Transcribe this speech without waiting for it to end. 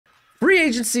Free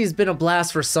agency has been a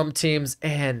blast for some teams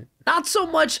and not so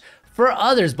much for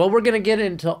others, but we're going to get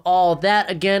into all that.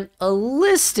 Again, a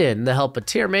listing to help a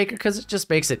tier maker because it just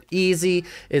makes it easy.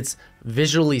 It's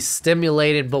visually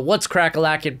stimulating. But what's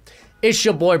crack-a-lacking? It's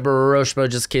your boy Broshmo,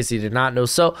 just in case you did not know.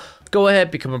 So go ahead,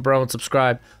 become a bro and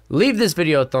subscribe. Leave this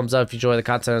video a thumbs up if you enjoy the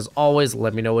content. As always,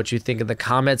 let me know what you think in the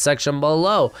comment section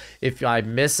below. If I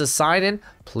miss a sign-in,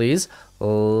 please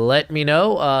let me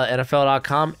know.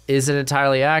 NFL.com isn't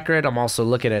entirely accurate. I'm also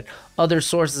looking at other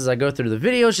sources. I go through the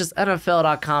videos. Just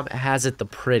NFL.com has it the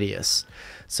prettiest,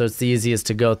 so it's the easiest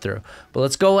to go through. But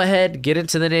let's go ahead, get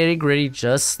into the nitty-gritty.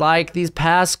 Just like these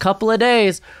past couple of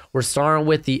days, we're starting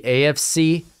with the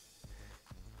AFC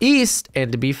East,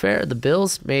 and to be fair, the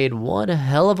Bills made one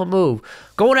hell of a move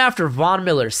going after Von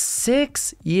Miller.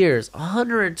 6 years,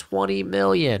 $120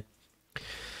 million.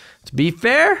 To be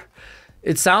fair,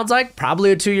 it sounds like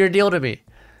probably a 2-year deal to me.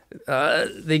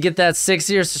 They get that 6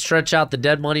 years to stretch out the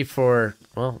dead money for,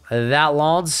 well, that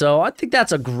long. So I think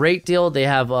that's a great deal. They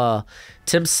have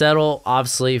Tim Settle,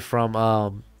 obviously,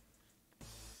 from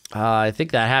I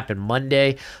think that happened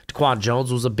Monday. Daquan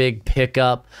Jones was a big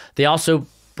pickup. They also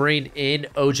bring in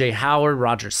O.J. Howard,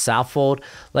 Roger Saffold.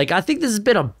 Like, I think this has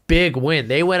been a big win.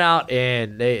 They went out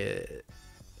and they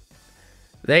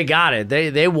got it.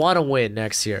 They want to win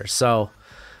next year. So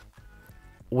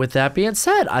with that being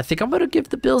said, I think I'm going to give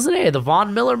the Bills an A. The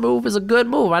Von Miller move is a good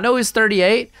move. I know he's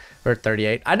 38.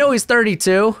 I know he's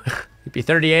 32. He'd be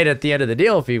 38 at the end of the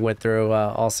deal if he went through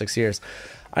all 6 years.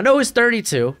 I know he's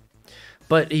 32,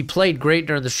 but he played great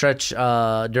during the stretch,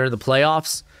 during the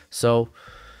playoffs. So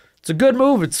it's a good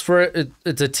move. It's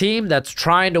a team that's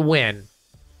trying to win.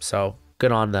 So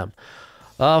good on them.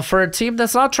 For a team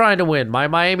that's not trying to win, my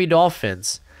Miami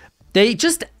Dolphins, they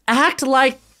just act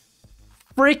like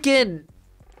freaking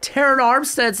Terran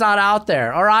Armstead's not out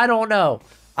there, or I don't know.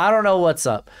 I don't know what's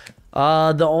up.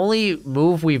 The only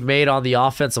move we've made on the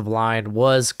offensive line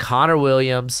was Connor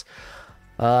Williams.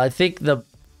 I think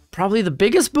probably the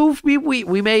biggest move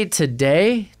we made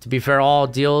today, to be fair, all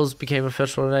deals became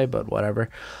official today, but whatever,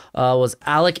 was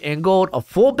Alec Ingold, a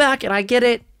fullback, and I get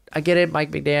it,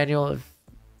 Mike McDaniel, if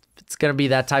it's going to be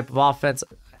that type of offense,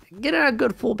 getting a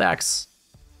good fullback's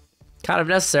kind of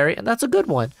necessary, and that's a good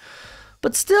one.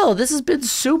 But still, this has been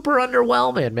super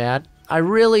underwhelming, man. I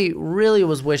really, really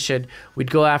was wishing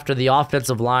we'd go after the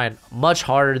offensive line much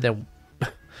harder than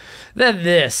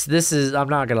this. This is, I'm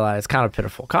not going to lie, it's kind of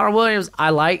pitiful. Connor Williams, I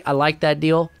like that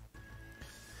deal.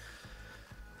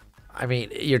 I mean,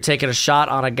 you're taking a shot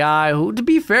on a guy who, to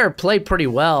be fair, played pretty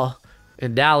well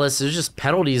in Dallas. It's just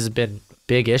penalties have been a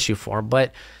big issue for him.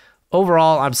 But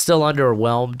overall, I'm still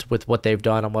underwhelmed with what they've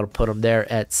done. I'm going to put them there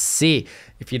at C.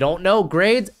 If you don't know,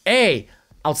 grades: A,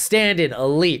 outstanding,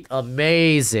 elite,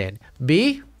 amazing.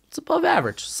 B, it's above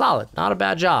average, solid, not a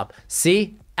bad job.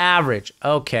 C, average,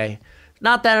 okay,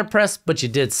 not that impressed, but you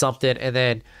did something. And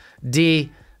then D,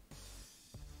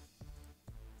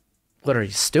 what are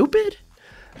you, stupid?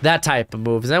 That type of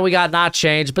moves. And then we got not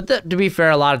changed, but to be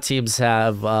fair, a lot of teams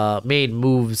have made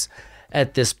moves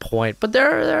at this point, but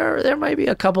there might be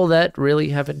a couple that really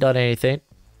haven't done anything.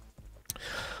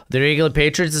 The New England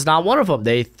Patriots is not one of them.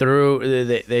 They threw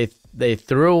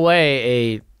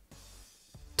away a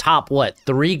top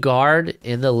 3 guard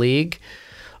in the league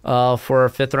for a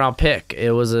 5th round pick.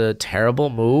 It was a terrible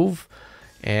move,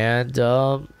 and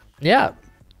yeah,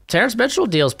 Terrence Mitchell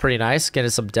deal's pretty nice, getting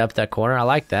some depth at corner. I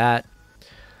like that.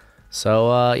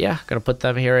 So yeah, gonna put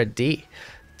them here at D.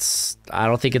 I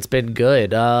don't think it's been good.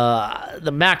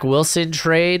 The Mac Wilson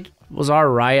trade was all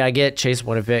right. I get Chase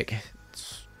Winovich.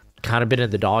 It's kind of been in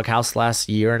the doghouse last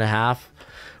year and a half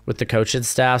with the coaching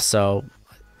staff, so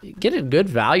getting good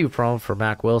value from him for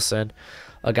Mac Wilson,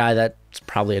 a guy that's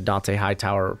probably a Dante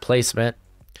Hightower replacement.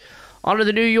 On to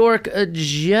the New York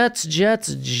Jets.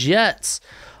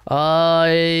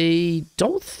 Outside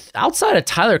of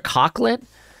Tyler Conklin,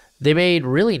 they made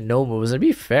really no moves. And to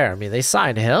be fair, I mean, they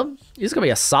signed him. He's going to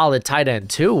be a solid tight end,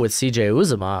 too, with C.J.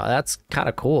 Uzomah. That's kind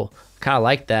of cool. Kind of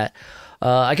like that.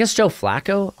 I guess Joe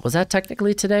Flacco, was that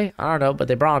technically today? I don't know, but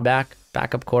they brought him back,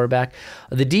 backup quarterback.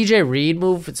 The DJ Reed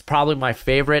move, it's probably my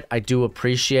favorite. I do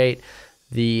appreciate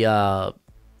the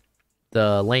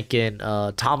Lincoln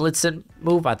Tomlinson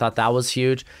move. I thought that was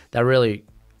huge. That really,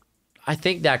 I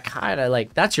think that kind of,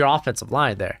 like, that's your offensive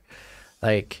line there.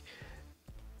 Like,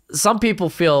 some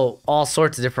people feel all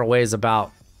sorts of different ways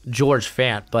about George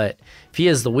Fant, but if he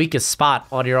is the weakest spot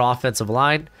on your offensive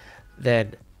line,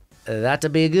 then that to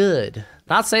be good.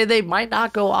 Not saying they might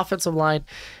not go offensive line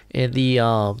in the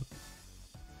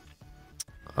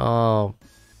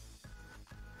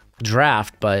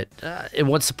draft, but it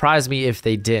wouldn't surprise me if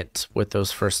they didn't with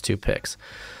those first 2 picks.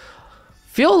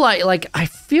 I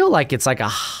feel like it's like a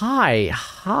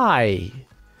high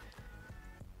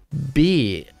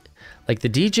B. Like the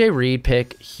DJ Reed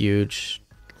pick, huge.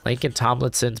 Lincoln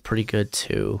Tomlinson's pretty good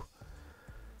too.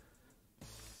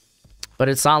 But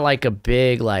it's not like a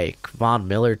big like Von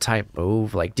Miller type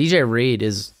move. Like DJ Reed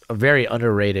is a very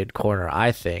underrated corner,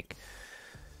 I think.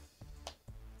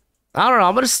 I don't know.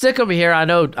 I'm gonna stick him here. I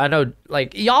know.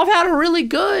 Like y'all have had a really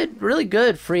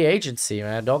good free agency,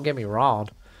 man. Don't get me wrong.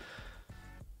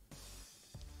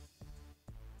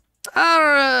 I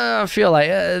don't know. I feel like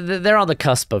they're on the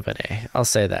cusp of an A. I'll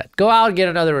say that. Go out and get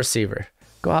another receiver.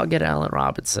 Go out and get Allen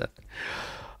Robinson.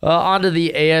 On to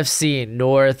the AFC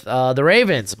North. The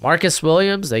Ravens. Marcus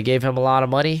Williams. They gave him a lot of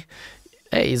money.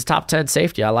 Hey, he's top 10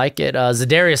 safety. I like it.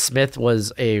 Zadarius Smith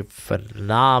was a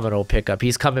phenomenal pickup.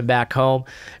 He's coming back home.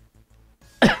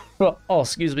 Oh,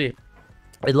 excuse me.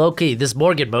 And low-key, this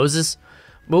Morgan Moses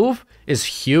move is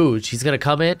huge. He's going to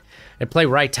come in and play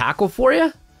right tackle for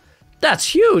you. That's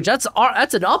huge. That's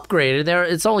an upgrade. And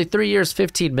it's only 3 years,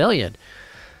 $15 million.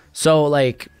 So,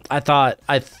 like, I thought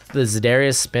the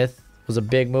Zadarius Smith was a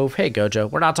big move. Hey,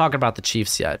 Gojo, we're not talking about the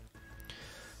Chiefs yet.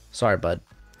 Sorry, bud.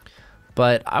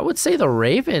 But I would say the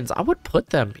Ravens, I would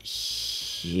put them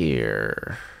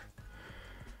here.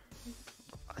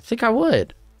 I think I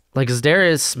would. Like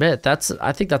Zadarius Smith,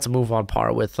 I think that's a move on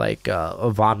par with like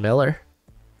Von Miller.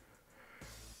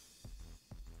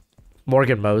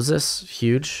 Morgan Moses,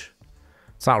 huge.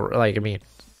 It's not like, I mean,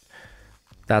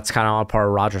 that's kind of on par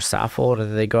with Roger Saffold, and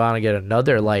then they go out and get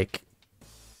another like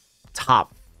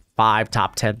top 5,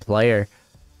 top 10 player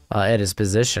at his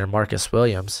position, Marcus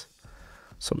Williams.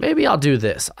 So maybe I'll do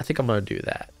this. I think I'm gonna do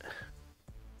that.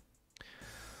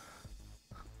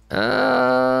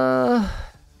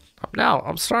 Now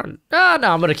I'm starting. No,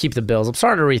 I'm gonna keep the Bills. I'm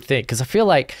starting to rethink because I feel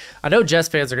like I know Jets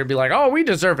fans are gonna be like, "Oh, we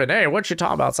deserve an A." What you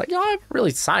talking about? It's like, I haven't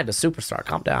really signed a superstar.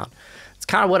 Calm down. It's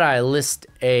kind of what I list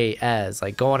A as,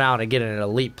 like going out and getting an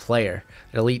elite player,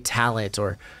 an elite talent,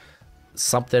 or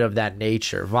something of that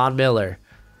nature. Von Miller,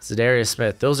 Zadarius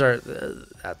Smith. Those are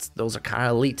kind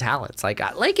of elite talents. Like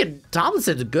Lincoln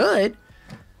Tomlinson's good.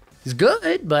 He's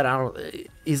good, but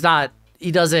he's not.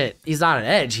 He's not an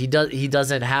edge. He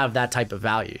doesn't have that type of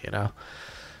value, you know.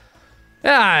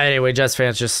 Anyway, Jets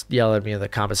fans just yell at me in the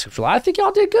comments section. I think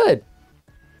y'all did good.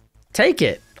 Take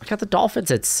it. I got the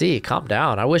Dolphins at C. Calm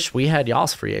down. I wish we had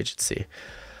y'all's free agency.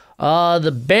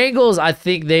 The Bengals, I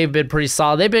think they've been pretty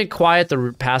solid. They've been quiet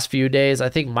the past few days. I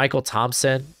think Michael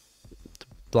Thompson,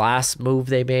 the last move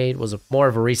they made was more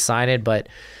of a re-signing, but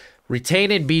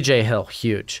retaining BJ Hill,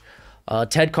 huge.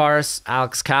 Ted Karras,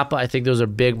 Alex Kappa, I think those are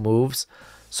big moves.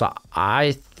 So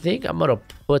I think I'm going to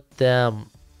put them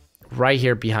right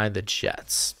here behind the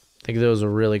Jets. I think those are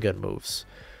really good moves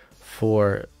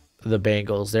for the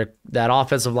Bengals. That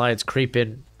offensive line's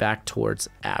creeping back towards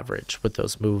average with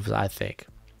those moves, I think.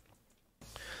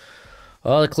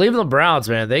 Well, the Cleveland Browns,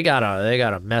 man, they got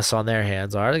a mess on their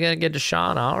hands. Are they going to get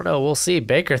Deshaun? I don't know. We'll see.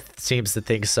 Baker seems to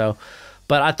think so.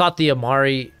 But I thought the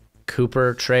Amari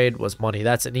Cooper trade was money.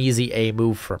 That's an easy A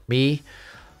move for me.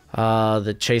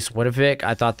 The Chase Winovich,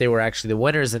 I thought they were actually the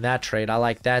winners in that trade. I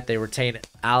like that. They retained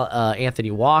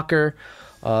Anthony Walker.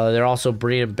 They're also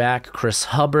bringing back Chris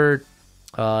Hubbard.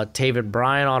 Taven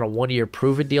Bryan on a 1-year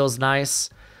proven deal is nice.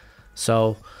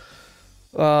 So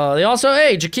they also,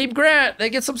 hey, Jakeem Grant, they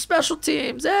get some special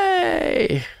teams.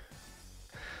 Hey.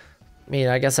 I mean,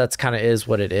 I guess that's kind of is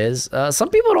what it is. Some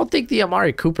people don't think the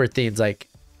Amari Cooper theme's like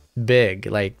big.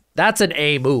 Like, that's an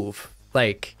A move.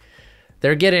 Like,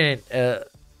 they're getting a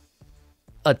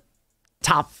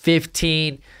top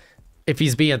 15 if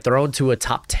he's being thrown to a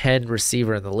top 10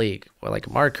 receiver in the league. Well, like,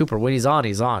 Amari Cooper, when he's on,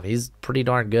 he's on. He's pretty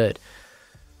darn good.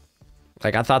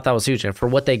 Like, I thought that was huge. And for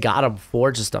what they got him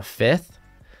for, just a fifth,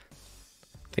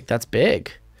 I think that's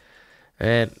big.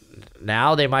 And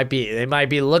now they might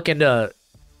be looking to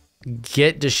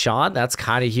get Deshaun. That's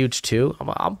kind of huge too.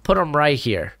 I'll put him right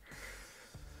here.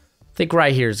 I think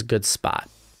right here is a good spot.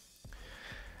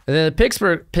 And then the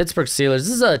Pittsburgh Steelers. This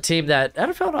is a team that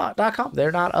NFL.com,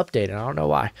 they're not updated. I don't know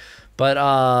why.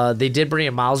 But they did bring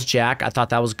in Miles Jack. I thought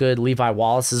that was good. Levi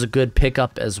Wallace is a good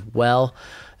pickup as well.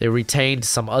 They retained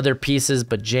some other pieces,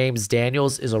 but James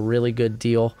Daniels is a really good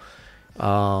deal.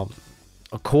 A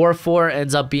core 4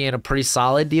 ends up being a pretty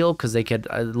solid deal because they could.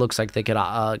 It looks like they could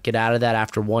get out of that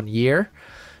after 1 year.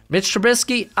 Mitch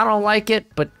Trubisky, I don't like it,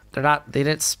 but they're not. They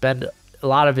didn't spend a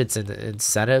lot of it's in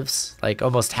incentives. Like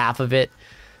almost half of it,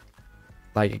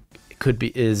 like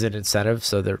is an incentive.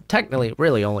 So they're technically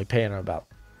really only paying about.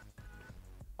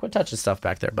 Quit touching stuff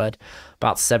back there, bud.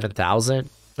 About 7,000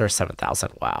 or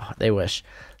 7,000. Wow, they wish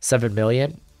 $7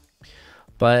 million.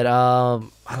 But I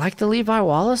like the Levi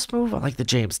Wallace move. I like the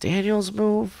James Daniels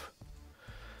move.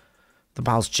 The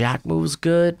Miles Jack move's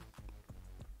good.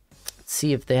 Let's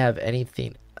see if they have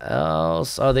anything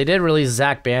else. Oh, they did release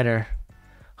Zach Banner,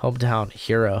 hometown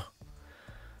hero.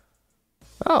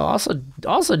 Oh,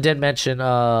 also did mention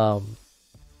Austin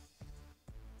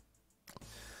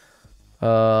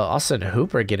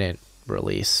Hooper getting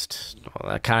released.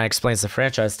 Well, that kind of explains the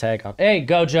franchise tag on. Hey,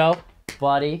 Gojo,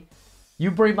 buddy, you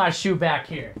bring my shoe back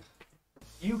here.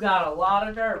 You got a lot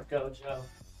of nerve, Gojo.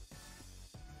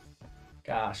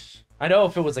 Gosh, I know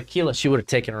if it was Akila, she would have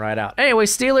taken it right out. Anyway,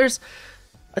 Steelers,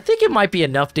 I think it might be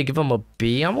enough to give them a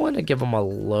B. I'm going to give them a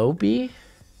low B.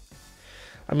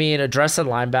 I mean, addressing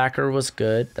linebacker was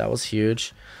good. That was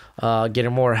huge.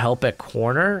 Getting more help at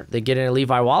corner. They get in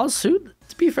Levi Wallace, who,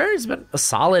 to be fair, he's been a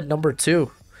solid number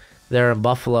 2 there in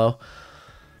Buffalo.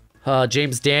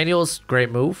 James Daniels, great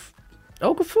move.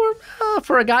 Okafor,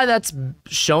 for a guy that's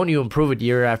shown you improvement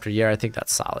year after year, I think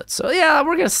that's solid. So, yeah,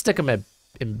 we're going to stick him at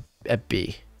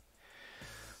B.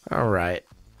 All right.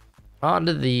 On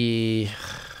to the...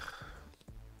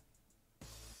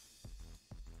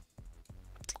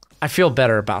 I feel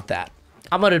better about that.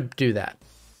 I'm going to do that.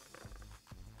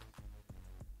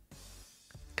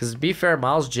 Because to be fair,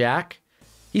 Miles Jack,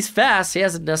 he's fast. He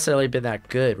hasn't necessarily been that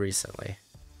good recently.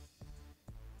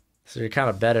 So you're kind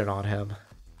of betting on him.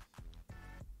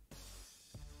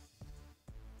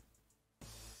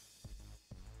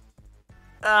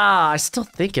 I still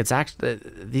think it's actually...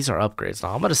 These are upgrades. No,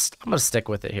 I'm gonna stick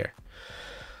with it here.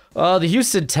 The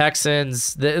Houston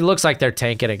Texans, it looks like they're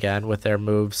tanking again with their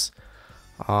moves.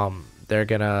 I'm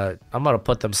gonna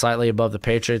put them slightly above the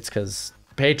Patriots because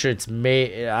Patriots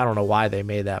I don't know why they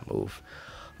made that move.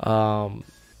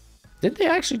 Didn't they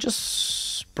actually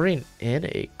just bring in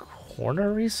a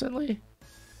corner recently?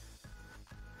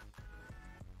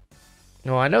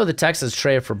 No, I know the Texans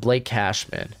traded for Blake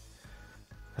Cashman.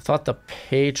 I thought the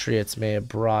Patriots may have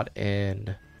brought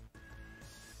in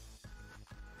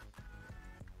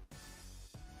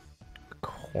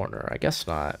corner. I guess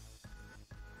not.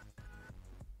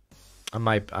 I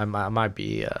might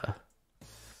be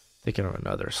thinking of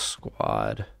another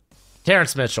squad.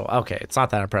 Terrence Mitchell. Okay, it's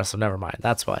not that impressive. Never mind.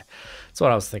 That's why. That's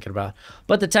what I was thinking about.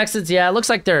 But the Texans, yeah, it looks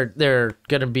like they're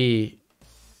gonna be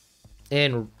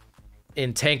in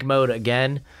tank mode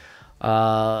again.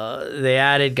 They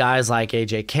added guys like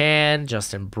AJ Cann,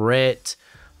 Justin Britt,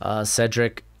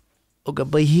 Cedric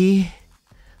Ogbuehi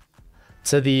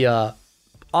to the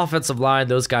offensive line.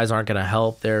 Those guys aren't gonna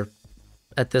help. They're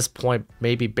at this point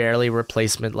maybe barely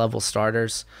replacement level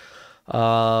starters.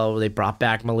 They brought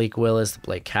back Malik Willis, the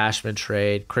Blake Cashman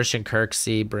trade, Christian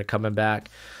Kirksey coming back,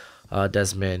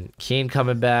 Desmond Keene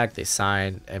coming back. They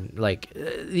signed, and like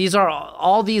these are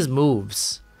all these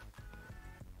moves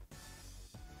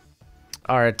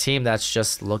are a team that's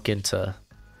just looking to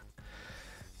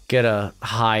get a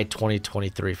high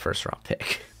 2023 first round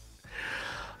pick.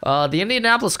 The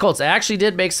Indianapolis Colts actually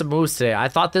did make some moves today. I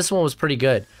thought this one was pretty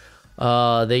good.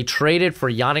 They traded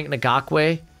for Yannick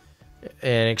Ngakoue.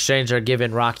 In exchange, they're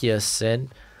giving Rocky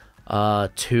Sin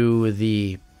to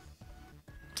the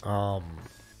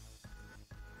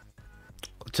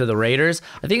Raiders.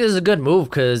 I think this is a good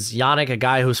move because Yannick, a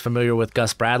guy who's familiar with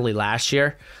Gus Bradley last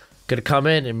year, could come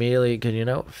in immediately.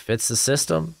 Could fits the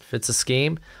system, fits the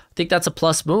scheme. I think that's a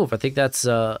plus move. I think that's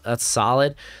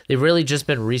solid. They've really just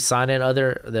been re-signing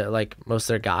like most of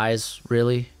their guys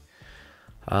really.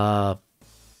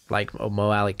 Like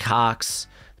Mo Alley Cox.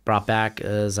 Brought back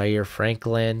Zaire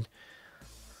Franklin.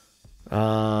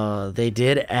 They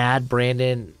did add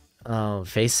Brandon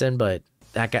Faison, but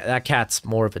that cat's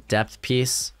more of a depth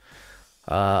piece.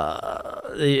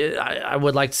 I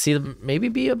would like to see them maybe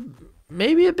be a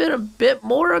bit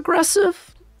more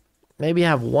aggressive. Maybe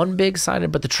have one big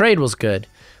signing, but the trade was good.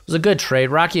 It was a good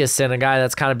trade. Rocky Sin, a guy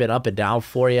that's kind of been up and down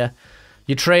for you.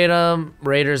 You trade him.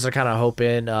 Raiders are kind of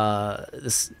hoping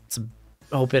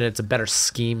it's a better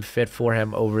scheme fit for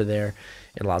him over there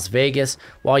in Las Vegas,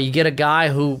 while you get a guy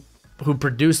who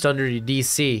produced under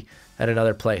DC at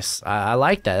another place. I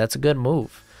like that. That's a good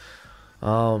move.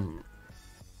 I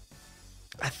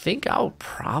think I'll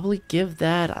probably give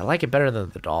that. I like it better than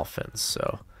the Dolphins,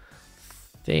 so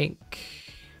I think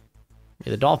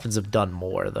the Dolphins have done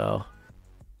more though.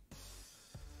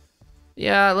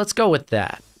 Yeah, let's go with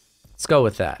that. Let's go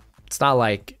with that. It's not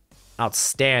like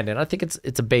outstanding. I think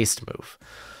it's a based move.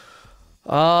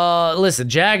 Listen,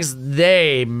 Jags,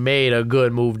 they made a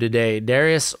good move today.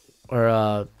 Darius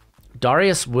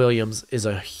Williams is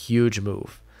a huge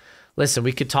move. Listen,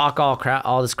 we could talk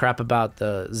all this crap about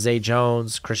the Zay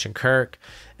Jones, Christian Kirk,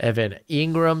 Evan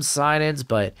Ingram signings,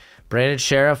 but Brandon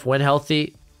Sheriff, when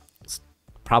healthy,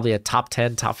 probably a top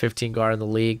 10, top 15 guard in the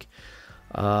league.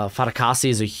 Fatakasi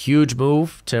is a huge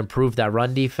move to improve that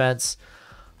run defense.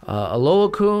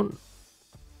 Aloakun,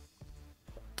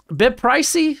 a bit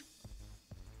pricey,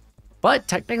 but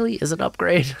technically is an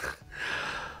upgrade.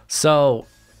 So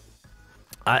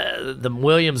the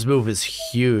Williams move is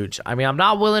huge. I mean, I'm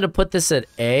not willing to put this at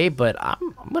A, but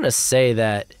I'm going to say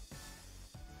that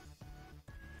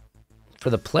for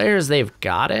the players they've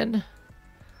gotten,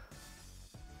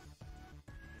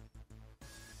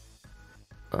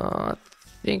 I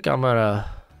think I'm going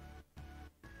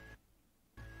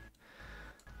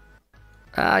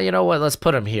to... you know what? Let's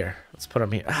put him here. Let's put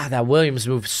him here. That Williams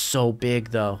move is so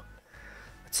big, though.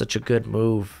 It's such a good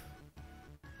move.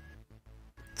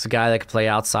 It's a guy that can play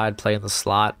outside, play in the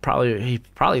slot. He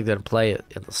probably didn't play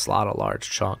in the slot a large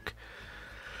chunk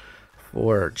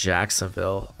for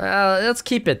Jacksonville. Let's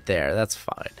keep it there. That's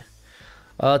fine.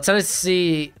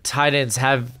 Tennessee Titans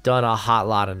have done a hot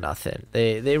lot of nothing.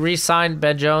 They re-signed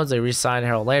Ben Jones. They re-signed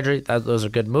Harold Landry. Those are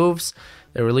good moves.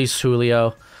 They released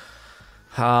Julio.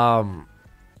 I'm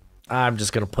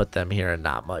just going to put them here and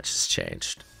not much has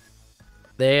changed.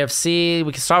 The AFC,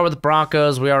 we can start with the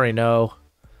Broncos. We already know.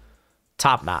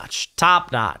 Top notch.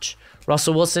 Top notch.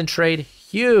 Russell Wilson trade.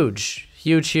 Huge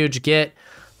get.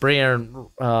 Bring in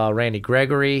Randy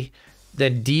Gregory.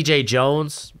 Then DJ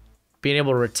Jones. Being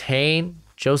able to retain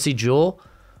Josie Jewell.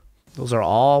 Those are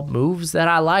all moves that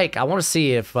I like. I want to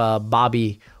see if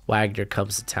Bobby Wagner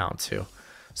comes to town too.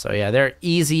 So yeah, they're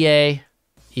easy A.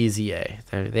 Easy A.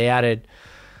 They added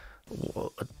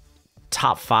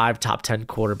top 5, top 10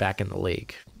 quarterback in the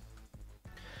league.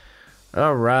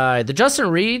 All right. The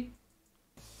Justin Reed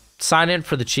sign-in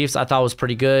for the Chiefs I thought was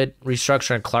pretty good.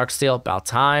 Restructuring Clarksdale, about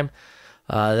time.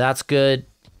 That's good.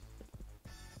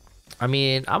 I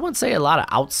mean, I wouldn't say a lot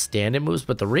of outstanding moves,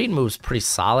 but the Reed move's pretty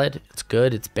solid. It's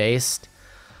good. It's based.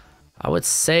 I would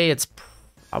say it's...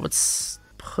 I would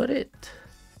put it...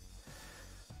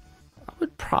 I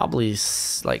would probably...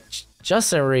 Like,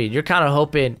 Justin Reed, you're kind of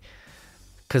hoping...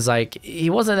 Because, like,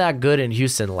 he wasn't that good in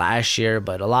Houston last year,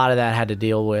 but a lot of that had to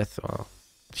deal with...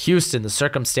 Houston, the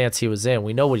circumstance he was in.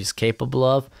 We know what he's capable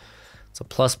of. It's a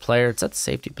plus player. It's at the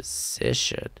safety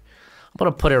position. I'm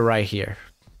going to put it right here.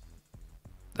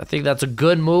 I think that's a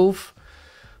good move.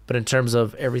 But in terms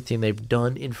of everything they've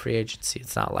done in free agency,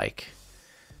 it's not like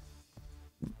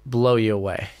blow you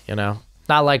away, you know?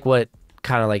 Not like what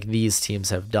kind of like these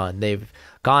teams have done. They've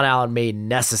gone out and made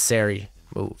necessary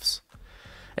moves.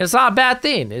 And it's not a bad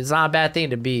thing. It's not a bad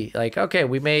thing to be like, okay,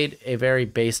 we made a very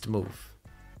based move.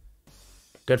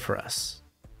 Good for us.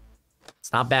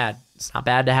 It's not bad. It's not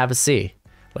bad to have a C.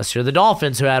 Unless you're the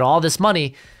Dolphins who had all this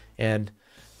money and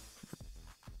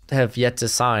have yet to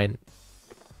sign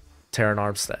Terran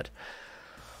Armstead.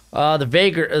 The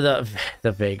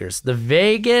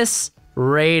Vegas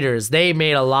Raiders. They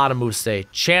made a lot of moves today.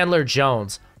 Chandler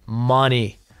Jones.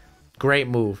 Money. Great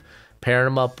move. Pairing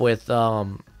him up with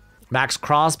Max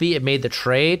Crosby. It made the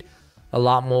trade a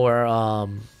lot more...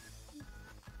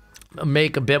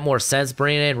 make a bit more sense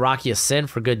bringing in Rocky Sin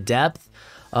for good depth,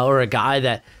 or a guy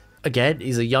that, again,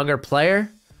 he's a younger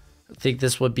player. I think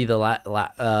this would be the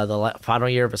final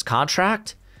year of his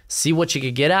contract. See what you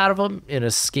could get out of him in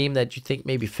a scheme that you think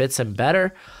maybe fits him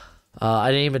better. I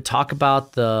didn't even talk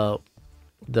about the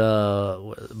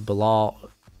Bilal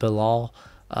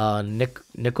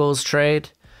Nichols trade.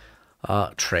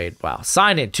 Wow,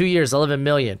 signed in 2 years, $11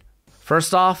 million.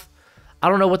 First off, I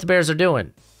don't know what the Bears are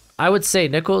doing. I would say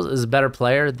Nichols is a better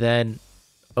player than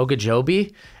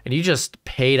Ogunjobi, and you just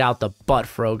paid out the butt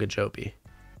for Ogunjobi.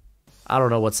 I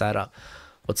don't know what's up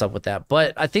with that.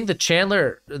 But I think the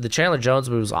Chandler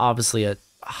Jones move was obviously a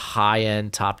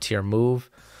high-end, top-tier move.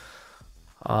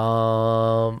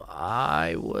 I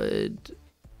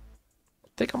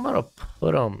think I'm gonna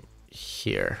put them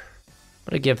here. I'm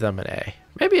gonna give them an A.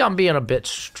 Maybe I'm being a bit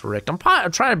strict. I'm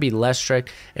trying to be less strict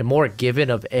and more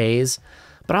given of A's.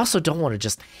 But I also don't want to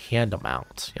just hand them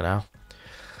out, you know?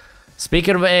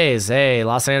 Speaking of A's, hey,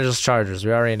 Los Angeles Chargers,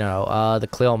 we already know. The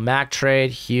Khalil Mack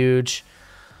trade, huge.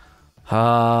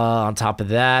 On top of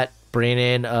that, bringing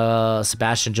in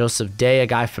Sebastian Joseph Day, a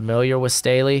guy familiar with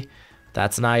Staley.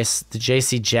 That's nice. The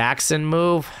J.C. Jackson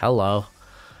move, hello.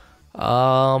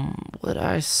 What would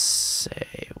I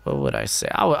say?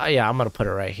 Yeah, I'm going to put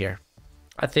it right here.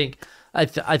 I think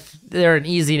they're an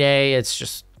easy A. It's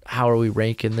just, how are we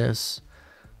ranking this?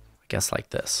 Guess like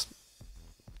this.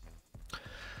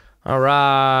 All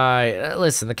right.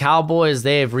 Listen, the Cowboys,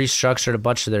 they have restructured a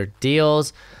bunch of their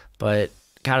deals, but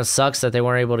kind of sucks that they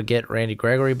weren't able to get Randy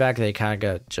Gregory back. They kind of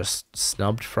got just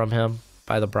snubbed from him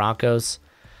by the Broncos.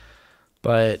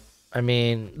 But I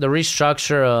mean, the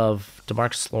restructure of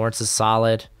DeMarcus Lawrence is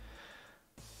solid.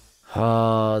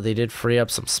 They did free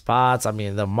up some spots. I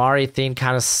mean, the Mari thing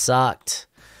kind of sucked.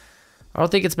 I don't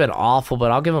think it's been awful,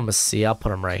 but I'll give him a C. I'll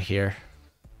put him right here.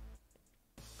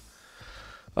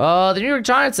 The New York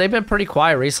Giants, they've been pretty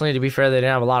quiet recently. To be fair, they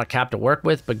didn't have a lot of cap to work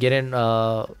with, but getting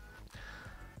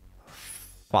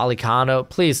Falicano,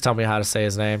 please tell me how to say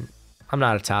his name. I'm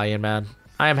not Italian, man.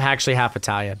 I am actually half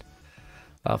Italian.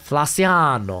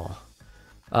 Flaciano.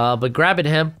 But grabbing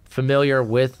him, familiar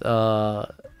with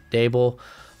Dable.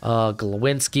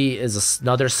 Glowinski is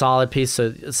another solid piece.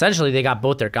 So essentially, they got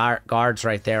both their guards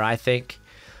right there, I think.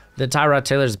 Then Tyrod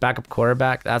Taylor's backup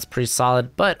quarterback. That's pretty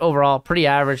solid. But overall, pretty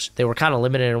average. They were kind of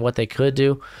limited in what they could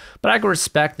do. But I can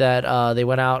respect that they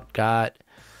went out, got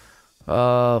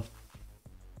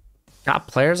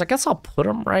players. I guess I'll put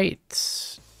them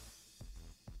right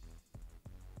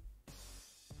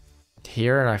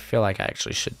here. And I feel like I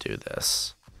actually should do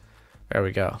this. There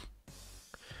we go.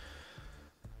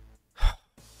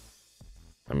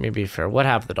 Let me be fair. What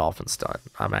have the Dolphins done?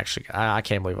 I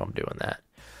can't believe I'm doing that.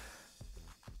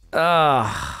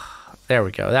 There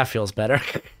we go. That feels better.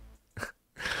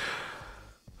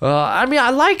 I mean, I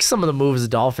like some of the moves the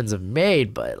Dolphins have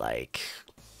made, but like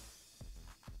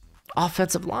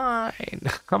offensive line,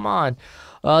 come on.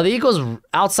 The Eagles,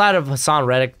 outside of Hassan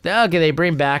Reddick, okay, they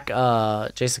bring back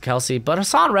Jason Kelce, but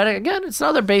Hassan Reddick, again, it's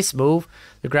another base move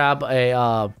to grab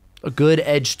a good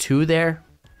edge 2 there.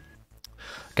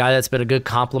 Guy that's been a good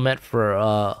complement for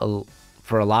a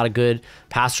lot of good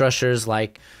pass rushers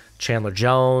like Chandler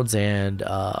Jones and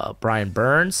Brian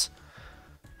Burns.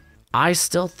 I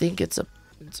still think it's a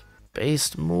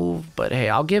based move, but hey,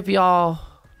 I'll give y'all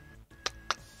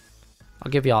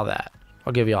that.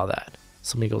 I'll give y'all that.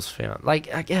 Some Eagles fan,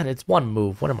 like, again, it's one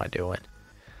move. What am I doing?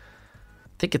 I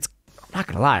think I'm not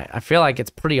gonna lie, I feel like it's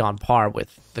pretty on par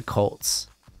with the Colts.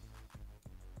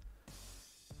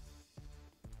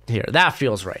 Here, that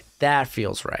feels right. That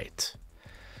feels right.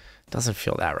 Doesn't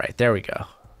feel that right. There we go.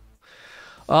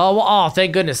 Oh,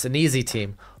 thank goodness, an easy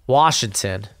team.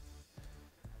 Washington.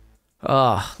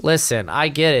 Listen, I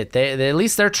get it. They at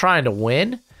least they're trying to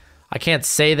win. I can't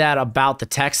say that about the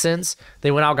Texans.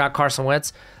 They went out and got Carson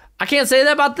Wentz. I can't say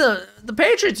that about the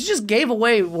Patriots. You just gave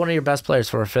away one of your best players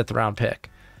for a 5th round pick.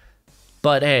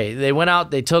 But hey, they went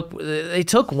out. They took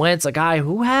Wentz, a guy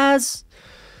who has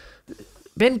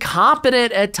been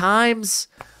competent at times.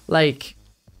 Like,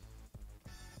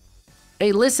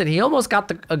 hey, listen, he almost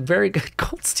got a very good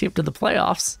Colts team to the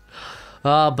playoffs.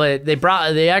 But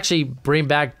they actually bring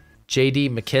back J.D.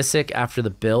 McKissick after the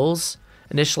Bills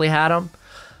initially had him.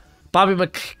 Bobby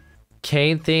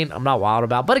McCain thing, I'm not wild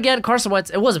about. But again, Carson Wentz,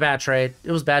 it was a bad trade.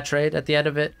 It was a bad trade at the end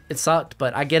of it. It sucked,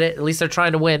 but I get it. At least they're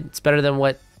trying to win. It's better than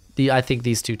what I think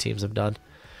these two teams have done.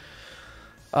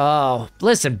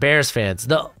 Listen, Bears fans,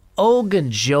 the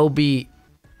Ogunjobi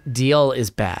deal is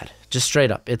bad. Just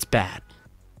straight up, it's bad.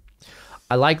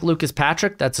 I like Lucas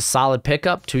Patrick. That's a solid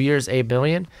pickup. 2 years, $8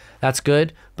 million. That's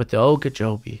good. But the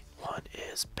Ogunjobi one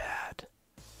is bad.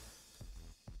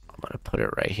 I'm going to put it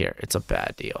right here. It's a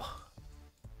bad deal.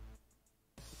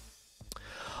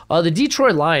 The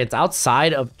Detroit Lions,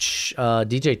 outside of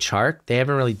DJ Chark, they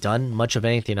haven't really done much of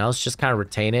anything else, just kind of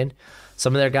retaining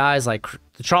some of their guys, like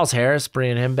Charles Harris,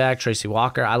 bringing him back, Tracy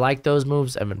Walker. I like those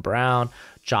moves. Evan Brown,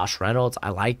 Josh Reynolds.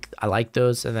 I like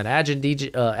those. And then adding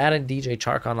DJ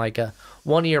Chark on like a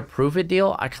 1-year prove-it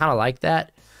deal. I kind of like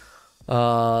that.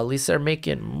 At least they're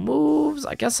making moves.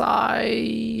 I guess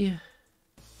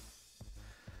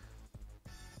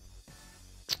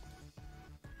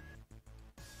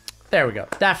there we go.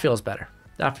 That feels better.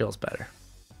 That feels better.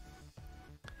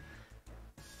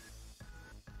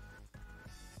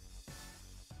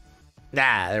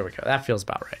 Nah, there we go. That feels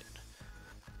about right.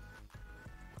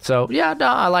 So, yeah, no,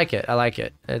 I like it. I like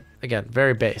it. Again,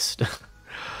 very based. We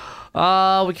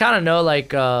kind of know,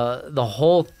 like, the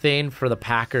whole thing for the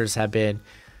Packers have been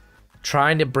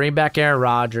trying to bring back Aaron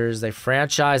Rodgers. They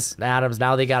franchised Adams.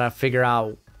 Now they got to figure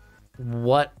out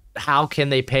how can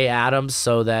they pay Adams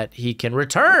so that he can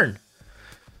return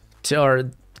or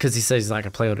because he says he's not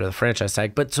going to play under the franchise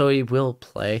tag, but so he will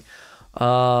play.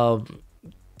 The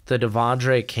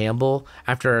Devondre Campbell,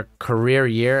 after a career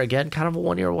year, again, kind of a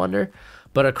 1-year wonder,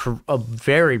 but a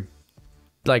very,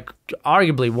 like,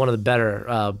 arguably one of the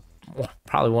better,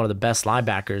 probably one of the best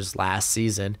linebackers last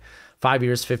season. 5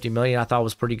 years, $50 million, I thought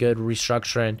was pretty good.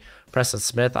 Restructuring Preston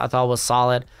Smith, I thought was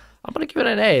solid. I'm going to give it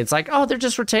an A. It's like, oh, they're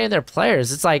just retaining their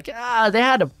players. It's like, they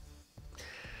had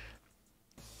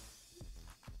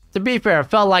to be fair, it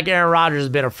felt like Aaron Rodgers has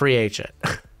been a free agent.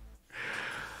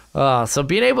 So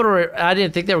being able to, I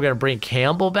didn't think they were going to bring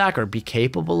Campbell back or be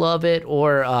capable of it,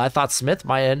 or I thought Smith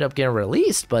might end up getting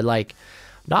released, but like,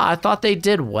 no, I thought they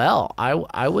did well.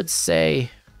 I would say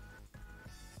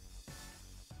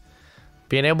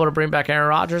being able to bring back Aaron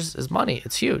Rodgers is money.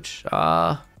 It's huge.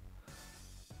 Yeah,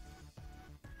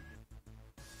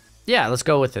 let's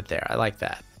go with it there. I like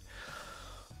that.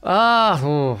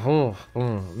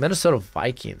 Minnesota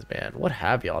Vikings, man. What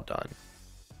have y'all done?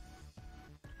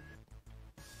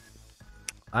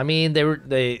 I mean,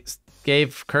 they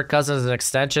gave Kirk Cousins an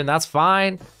extension. That's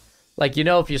fine. Like, you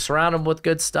know, if you surround him with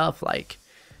good stuff, like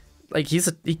he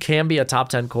can be a top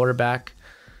 10 quarterback.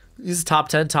 He's a top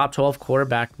 10, top 12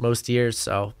 quarterback most years,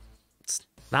 so it's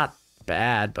not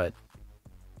bad, but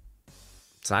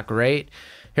it's not great.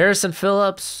 Harrison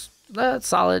Phillips, that's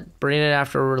solid. Bringing it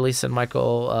after releasing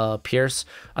Michael Pierce.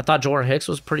 I thought Jordan Hicks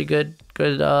was pretty good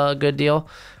deal.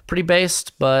 Pretty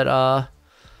based, but I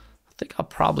think I'll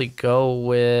probably go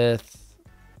with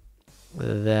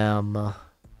them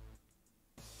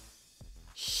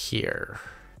here.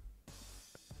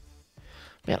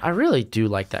 Man, I really do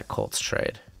like that Colts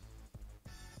trade.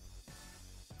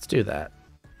 Let's do that.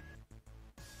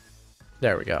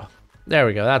 There we go. There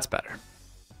we go. That's better.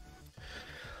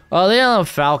 The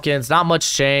Falcons, not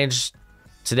much changed.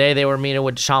 Today they were meeting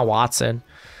with Deshaun Watson,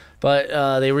 but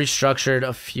they restructured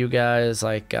a few guys.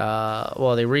 Like,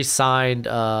 they re-signed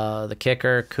the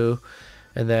kicker, Koo,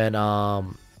 and then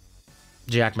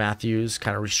Jack Matthews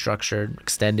kind of restructured,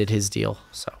 extended his deal.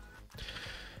 So,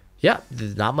 yeah,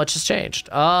 not much has changed.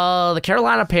 The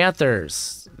Carolina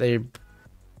Panthers, they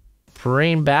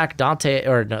bring back Dante,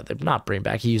 or no, they're not bring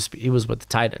back. He was with the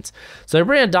Titans. So they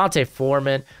bring in Dante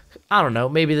Foreman. I don't know.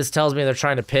 Maybe this tells me they're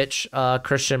trying to pitch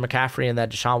Christian McCaffrey in that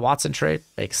Deshaun Watson trade.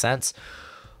 Makes sense.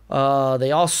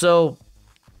 They also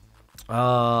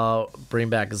bring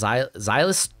back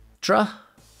Zylistra.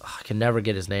 I can never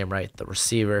get his name right. The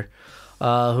receiver,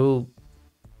 who,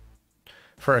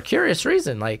 for a curious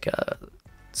reason, like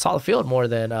saw the field more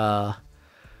than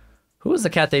who was the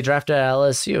cat they drafted at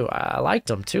LSU? I liked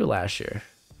him too last year.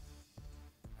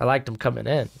 I liked him coming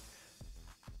in.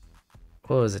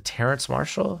 What was it? Terrence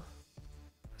Marshall?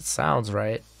 That sounds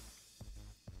right.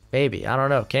 Maybe. I don't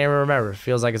know. Can't even remember. It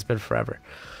feels like it's been forever.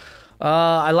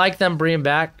 I like them bringing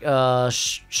back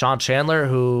Sean Chandler,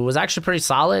 who was actually pretty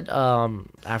solid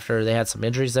after they had some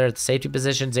injuries there at the safety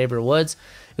position. Xavier Woods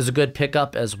is a good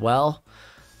pickup as well.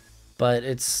 But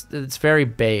it's very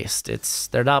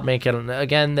based. They're not making,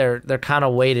 again, they're kind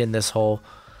of waiting this whole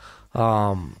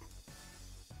Deshaun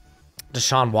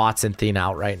Watson thing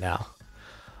out right now.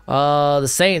 The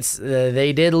Saints,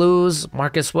 they did lose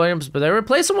Marcus Williams, but they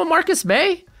replaced him with Marcus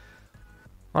May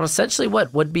on essentially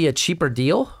what would be a cheaper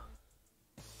deal.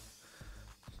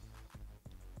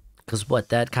 Because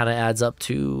that kind of adds up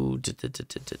to a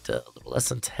little less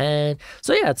than 10.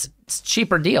 So yeah, it's a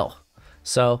cheaper deal.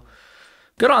 So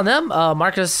good on them.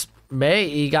 Marcus May,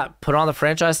 he got put on the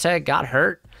franchise tag, got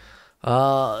hurt.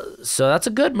 So that's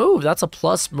a good move. That's a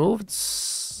plus move.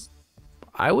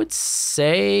 I would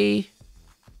say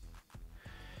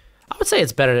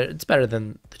it's better. It's better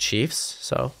than the Chiefs.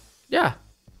 So yeah,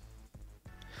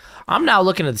 I'm now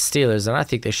looking at the Steelers, and I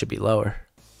think they should be lower.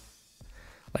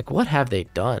 Like, what have they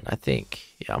done? I think,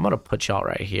 yeah, I'm gonna put y'all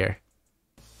right here.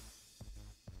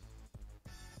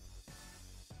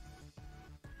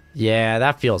 Yeah,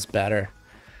 that feels better.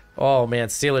 Oh man,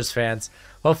 Steelers fans.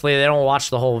 Hopefully they don't watch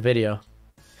the whole video.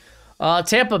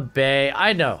 Tampa Bay,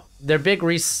 I know their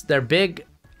big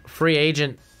free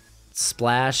agent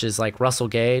splash is like Russell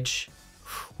Gage.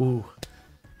 Ooh.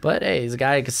 But hey, he's a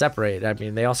guy who can separate. I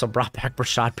mean, they also brought back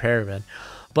Rashad Perriman.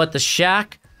 But the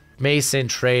Shaq Mason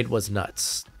trade was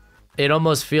nuts. It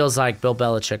almost feels like Bill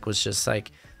Belichick was just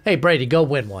like, hey, Brady, go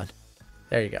win one.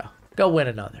 There you go. Go win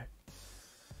another.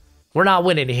 We're not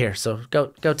winning here, so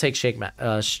go take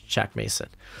Shaq Mason.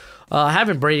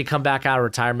 Having Brady come back out of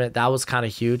retirement, that was kind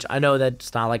of huge. I know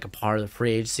that's not like a part of the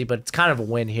free agency, but it's kind of a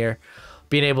win here.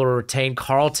 Being able to retain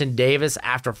Carlton Davis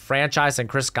after franchise and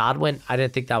Chris Godwin, I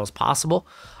didn't think that was possible.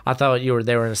 I thought they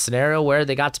were in a scenario where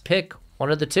they got to pick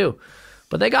one of the two.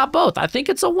 But they got both. I think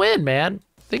it's a win, man.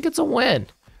 I think it's a win.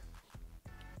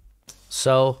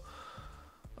 So,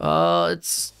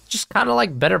 it's just kind of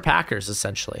like better Packers,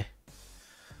 essentially.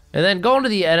 And then going to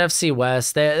the NFC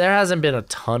West, there hasn't been a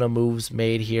ton of moves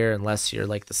made here unless you're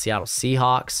like the Seattle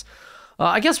Seahawks.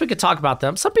 I guess we could talk about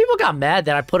them. Some people got mad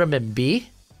that I put them in B.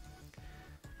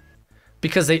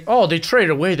 Because they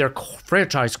traded away their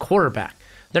franchise quarterback.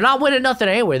 They're not winning nothing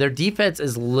anyway. Their defense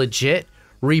is legit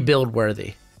rebuild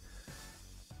worthy.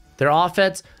 Their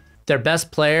offense, their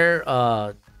best player,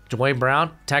 Dwayne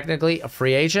Brown, technically a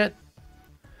free agent.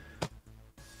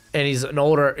 and he's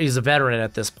a veteran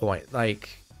at this point. Like,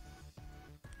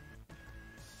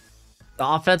 the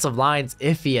offensive line's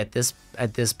iffy at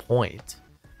this point.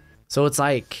 So it's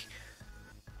like,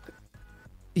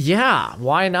 yeah,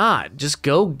 why not? Just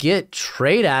go get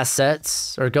trade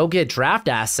assets or go get draft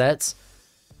assets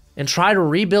and try to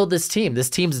rebuild this team. This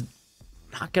team's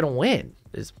not going to win.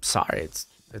 It's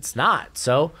not.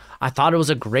 So I thought it was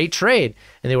a great trade,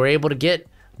 and they were able to get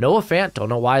Noah Fant. Don't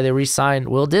know why they re-signed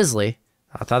Will Disley.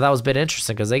 I thought that was a bit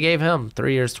interesting because they gave him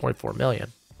 3 years, $24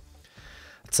 million.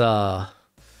 It's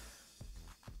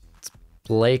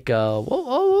Blake. What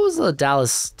was the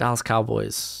Dallas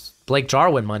Cowboys? Blake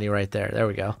Jarwin money right there. There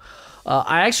we go.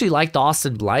 I actually like the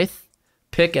Austin Blythe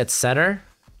pick at center.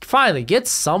 Finally, get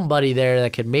somebody there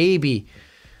that could maybe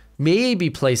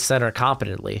play center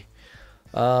competently.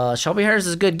 Shelby Harris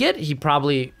is a good get. He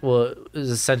probably is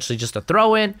essentially just a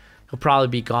throw-in. He'll probably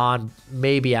be gone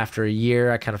maybe after a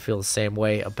year. I kind of feel the same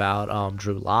way about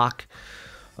Drew Lock.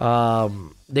 They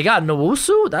got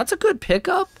Nwosu. That's a good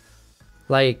pickup.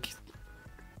 Like,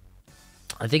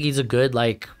 I think he's a good,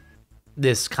 like,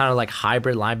 this kind of like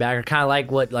hybrid linebacker, kind of like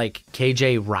what like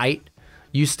KJ Wright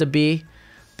used to be,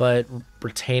 but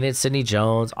retaining Sidney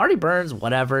Jones, Artie Burns,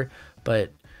 whatever.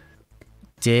 But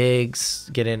Diggs,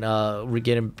 getting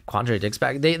Quandre Diggs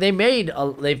back. They've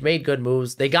made good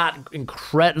moves. They got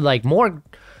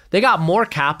they got more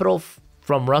capital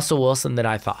from Russell Wilson than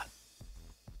I thought.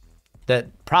 That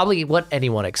probably what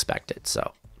anyone expected.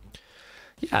 So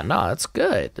yeah, no, that's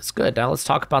good. That's good. Now let's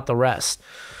talk about the rest.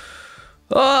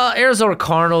 Arizona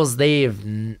Cardinals,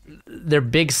 their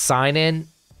big sign-in,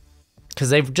 because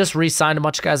they've just re-signed a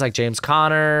bunch of guys like James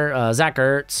Conner, Zach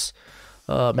Ertz,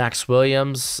 Max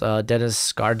Williams,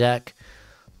 Dennis Gardeck.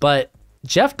 But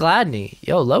Jeff Gladney,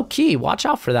 low-key, watch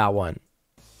out for that one.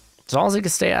 As long as he can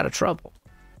stay out of trouble.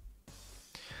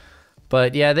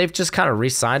 But, yeah, they've just kind of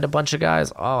re-signed a bunch of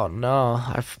guys. Oh, no.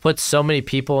 I've put so many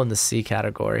people in the C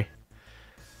category.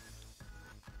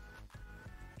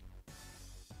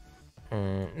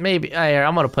 Maybe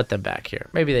I'm gonna put them back here.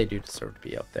 Maybe they do deserve to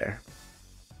be up there.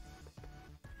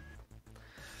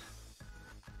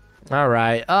 All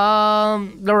right.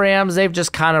 The Rams, they've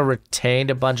just kind of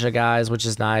retained a bunch of guys, which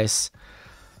is nice.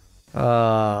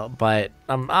 But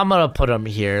I'm gonna put them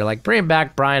here. Like, bringing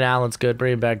back Brian Allen's good.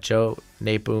 Bringing back Joe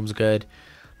Napoom's good.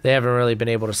 They haven't really been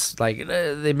able to, like,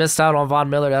 they missed out on Von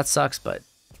Miller. That sucks, but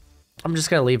I'm just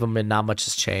gonna leave them in. Not much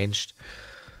has changed.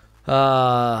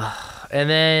 And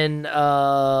then,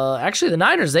 actually, the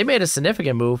Niners, they made a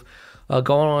significant move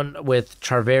going on with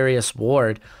Charvarius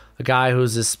Ward, a guy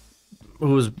who's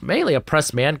mainly a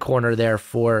press man corner there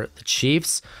for the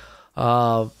Chiefs.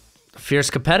 Fierce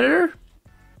competitor.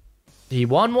 He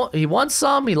won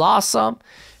some, he lost some.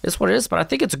 It's what it is, but I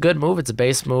think it's a good move. It's a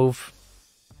base move.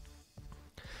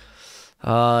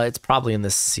 It's probably in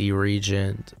the C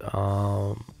region.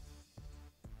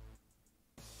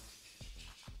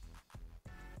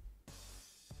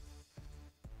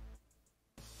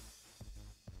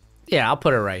 Yeah, I'll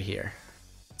put it right here.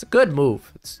 It's a good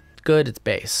move. It's good. It's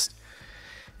based.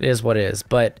 It is what it is.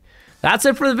 But that's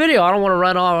it for the video. I don't want to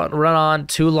run on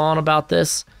too long about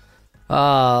this.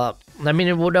 Let me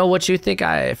know what you think.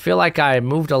 I feel like I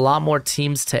moved a lot more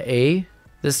teams to A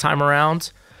this time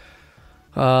around.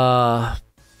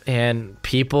 And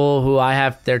people who I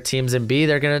have their teams in B,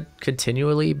 they're going to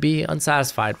continually be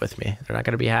unsatisfied with me. They're not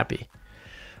going to be happy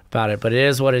about it. But it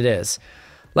is what it is.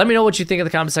 Let me know what you think in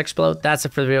the comment section below. That's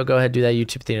it for the video. Go ahead and do that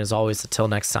YouTube thing. As always, until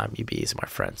next time, you be easy, my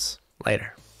friends.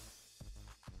 Later.